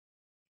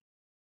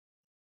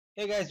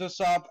Hey guys, what's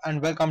up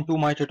and welcome to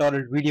my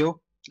tutorial video.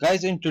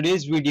 Guys, in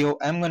today's video,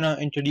 I'm gonna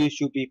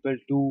introduce you people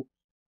to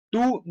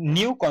two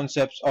new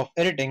concepts of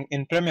editing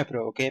in Premiere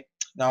Pro, okay?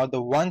 Now,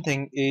 the one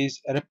thing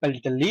is Ripple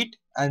Delete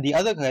and the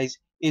other, guys,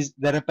 is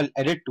the Ripple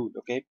Edit tool,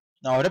 okay?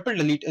 Now, Ripple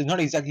Delete is not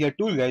exactly a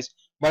tool, guys,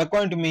 but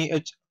according to me,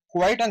 it's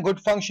quite a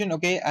good function,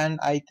 okay? And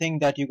I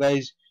think that you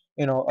guys,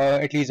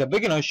 at least a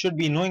beginner should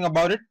be knowing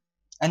about it.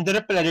 And the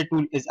Ripple Edit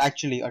tool is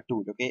actually a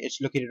tool, okay? It's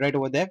located right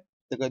over there.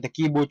 The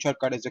keyboard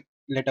shortcut is the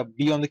letter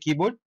B on the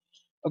keyboard.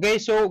 Okay,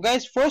 so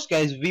guys, first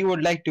guys, we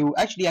would like to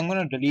actually I'm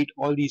gonna delete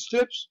all these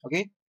clips,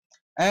 okay,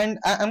 and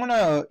I'm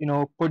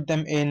gonna put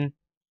them in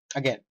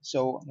again.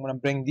 So I'm gonna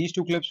bring these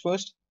two clips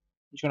first.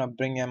 I'm just gonna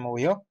bring them over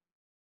here,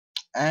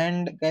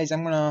 and guys,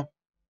 I'm gonna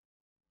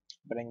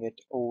bring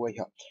it over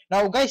here.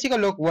 Now, guys, take a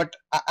look. What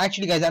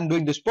actually, guys, I'm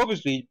doing this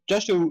purposely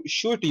just to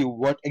show to you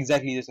what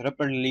exactly this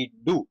Ripple Delete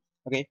do.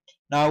 Okay,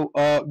 now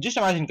just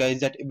imagine, guys,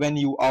 that when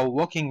you are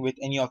working with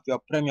any of your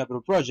Premiere Pro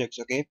projects,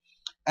 okay,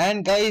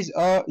 and guys,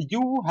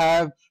 you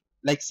have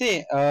like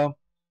say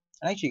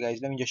actually, guys,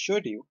 let me just show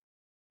it to you.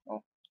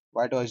 Oh,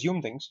 why to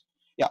assume things?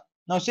 Yeah.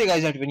 Now, say,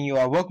 guys, that when you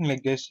are working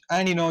like this,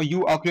 and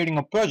you are creating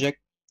a project,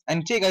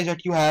 and say, guys,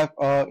 that you have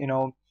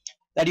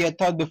that you had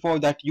thought before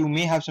that you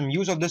may have some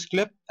use of this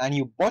clip, and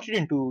you brought it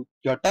into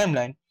your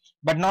timeline,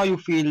 but now you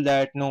feel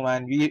that no,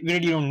 man, we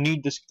really don't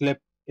need this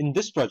clip in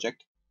this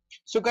project.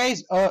 So,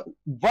 guys,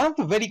 one of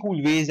the very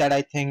cool ways that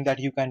I think that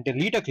you can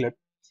delete a clip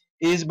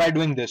is by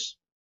doing this.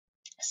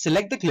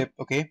 Select the clip,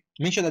 okay,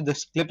 make sure that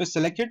this clip is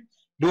selected,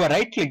 do a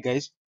right click,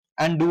 guys,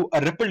 and do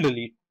a Ripple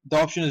Delete. The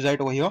option is right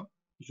over here.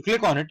 If you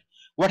click on it,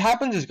 what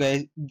happens is,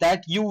 guys,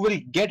 that you will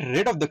get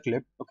rid of the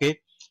clip, okay,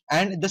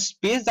 and the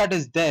space that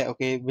is there,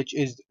 okay, which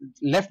is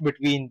left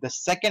between the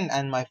second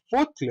and my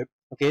fourth clip,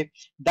 okay,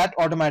 that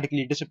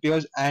automatically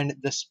disappears, and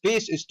the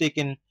space is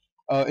taken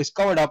is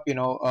covered up,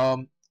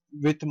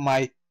 with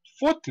my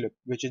fourth clip,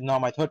 which is now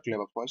my third clip,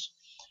 of course.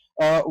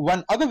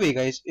 One other way,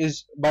 guys,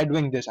 is by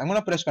doing this. I'm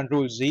gonna press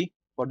Ctrl Z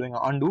for doing an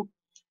undo.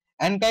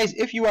 And guys,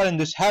 if you are in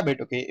this habit,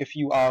 okay, if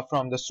you are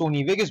from the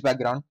Sony Vegas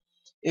background,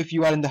 if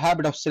you are in the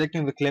habit of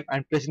selecting the clip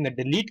and pressing the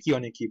delete key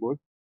on your keyboard,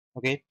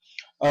 okay,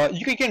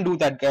 you can do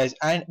that, guys.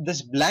 And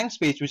this blank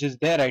space which is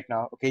there right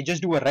now, okay,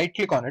 just do a right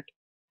click on it,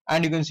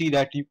 and you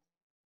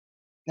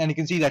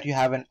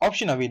have an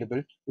option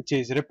available which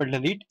is Ripple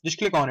Delete. Just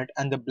click on it,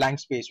 and the blank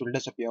space will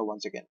disappear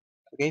once again.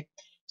 Okay,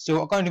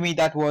 so according to me,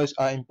 that was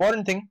an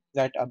important thing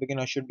that a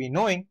beginner should be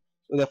knowing.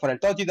 So therefore, I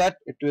taught you that.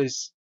 It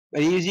was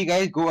very easy,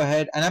 guys. Go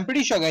ahead, and I'm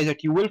pretty sure, guys,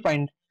 that you will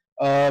find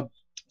uh,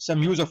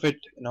 some use of it.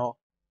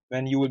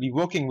 When you will be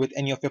working with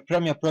any of your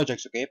Premiere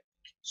projects. Okay,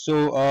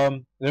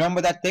 so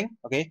remember that thing.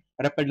 Okay,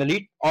 Ripple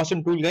Delete,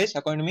 awesome tool, guys.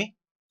 According to me,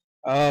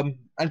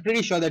 I'm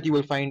pretty sure that you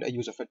will find a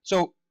use of it.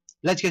 So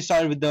let's get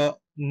started with the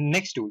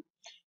next tool.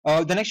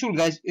 The next tool,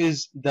 guys,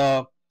 is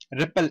the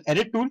Ripple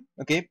Edit tool.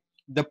 Okay,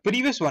 the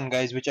previous one,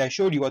 guys, which I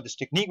showed you, or this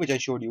technique which I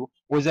showed you,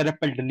 was the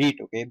Ripple Delete.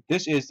 Okay,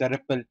 this is the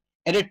Ripple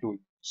Edit tool,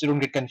 so don't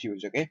get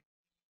confused. Okay,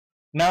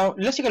 now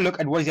let's take a look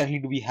at what exactly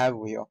do we have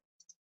over here.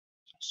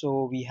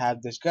 So we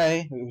have this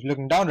guy who's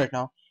looking down right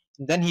now.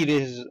 Then he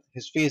raises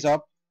his face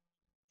up,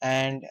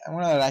 and I'm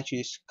gonna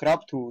actually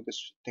scrub through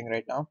this thing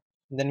right now.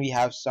 And then we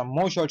have some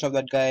more shots of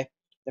that guy.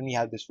 Then we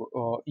have this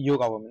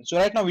yoga woman. So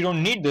right now we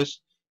don't need this.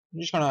 I'm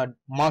just gonna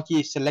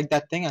marquee select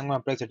that thing. I'm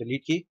gonna press the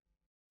delete key.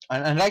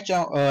 And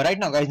right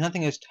now, guys,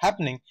 nothing is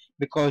happening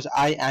because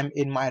I am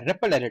in my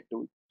Ripple Edit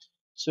tool.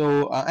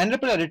 So and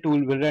Ripple Edit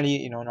tool will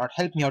really not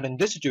help me out in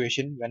this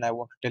situation when I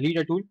want to delete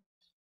a tool.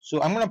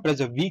 So I'm gonna press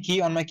the V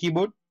key on my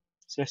keyboard.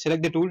 So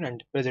select the tool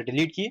and press the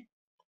delete key.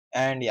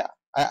 And yeah,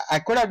 I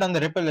could have done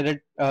the Ripple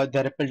Edit,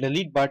 the Ripple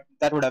Delete, but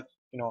that would have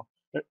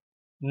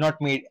not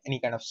made any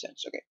kind of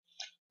sense. Okay,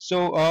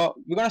 so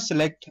we're gonna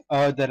select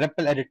the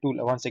Ripple Edit tool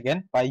once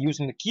again by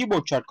using the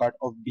keyboard shortcut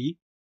of B,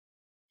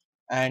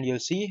 and you'll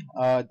see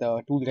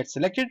the tool gets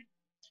selected.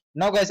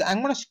 Now, guys,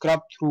 I'm gonna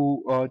scrub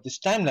through this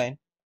timeline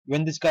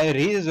when this guy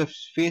raises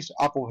his face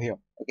up over here.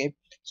 Okay,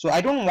 so I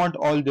don't want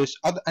all this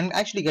other, and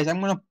actually, guys, I'm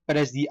gonna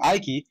press the I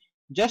key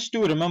just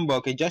to remember,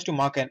 okay, just to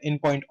mark an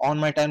endpoint on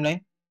my timeline,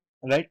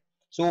 right?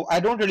 So I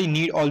don't really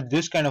need all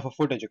this kind of a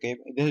footage. Okay,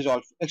 this is all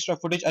extra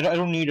footage. I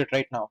don't need it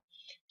right now.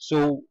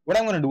 So what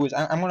I'm gonna do is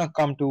I'm gonna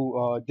come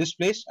to this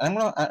place, and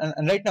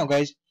and right now,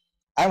 guys,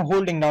 I'm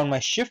holding down my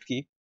shift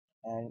key,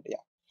 and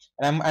yeah,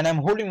 and I'm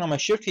holding down my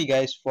shift key,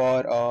 guys,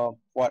 for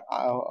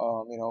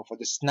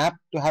the snap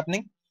to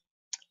happening,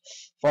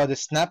 for the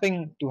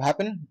snapping to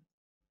happen.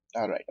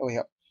 All right, over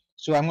here.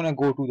 So I'm gonna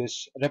go to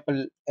this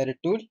Ripple Edit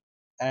tool,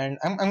 and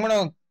I'm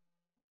gonna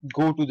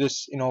go to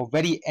this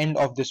very end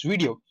of this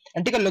video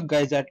and take a look,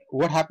 guys, at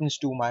what happens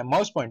to my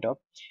mouse pointer.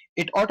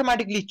 It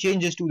automatically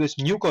changes to this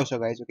new cursor,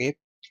 guys. Okay,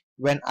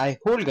 when I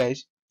hold,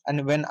 guys,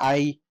 and when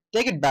I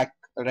take it back,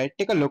 all right,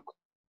 take a look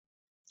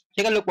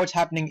what's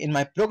happening in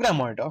my program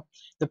monitor.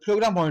 The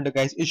program monitor,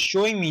 guys, is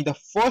showing me the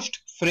first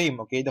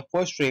frame, okay, the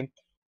first frame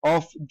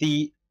of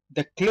the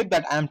clip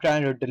that I'm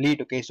trying to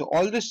delete. Okay, so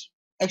all this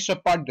extra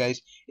part,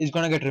 guys, is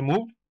gonna get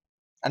removed,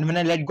 and when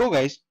I let go,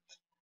 guys,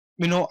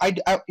 I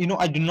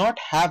do not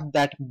have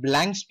that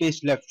blank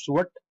space left. So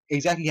what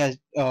exactly has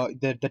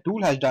the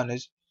tool has done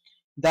is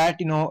that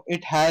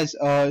it has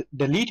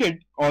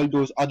deleted all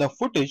those other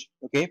footage,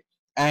 okay,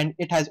 and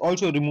it has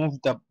also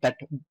removed that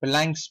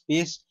blank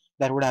space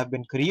that would have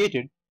been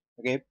created,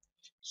 okay.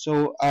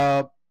 So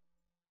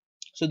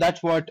so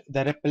that's what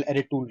the ripple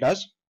edit tool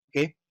does,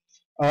 okay.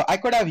 I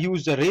could have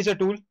used the razor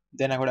tool,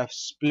 then I would have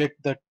split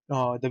the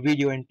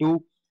video in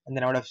two, and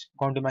then I would have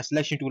gone to my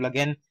selection tool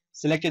again,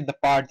 selected the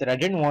part that I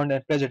didn't want,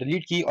 and press the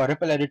delete key or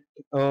ripple edit,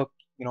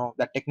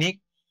 that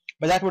technique.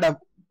 But that would have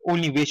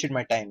only wasted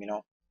my time,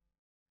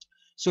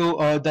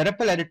 So the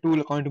ripple edit tool,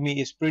 according to me,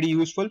 is pretty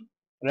useful,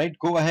 right?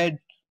 Go ahead,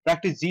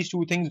 practice these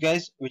two things,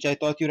 guys, which I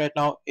taught you right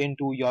now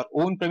into your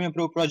own Premiere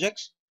Pro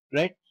projects,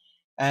 right?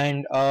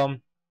 And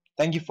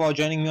thank you for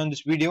joining me on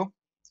this video.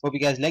 Hope you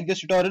guys like this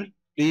tutorial.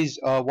 Please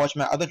watch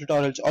my other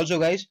tutorials also,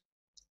 guys.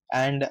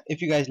 And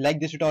if you guys like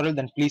this tutorial,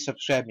 then please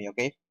subscribe me,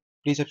 okay?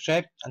 Please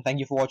subscribe, and thank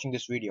you for watching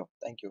this video.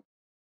 Thank you.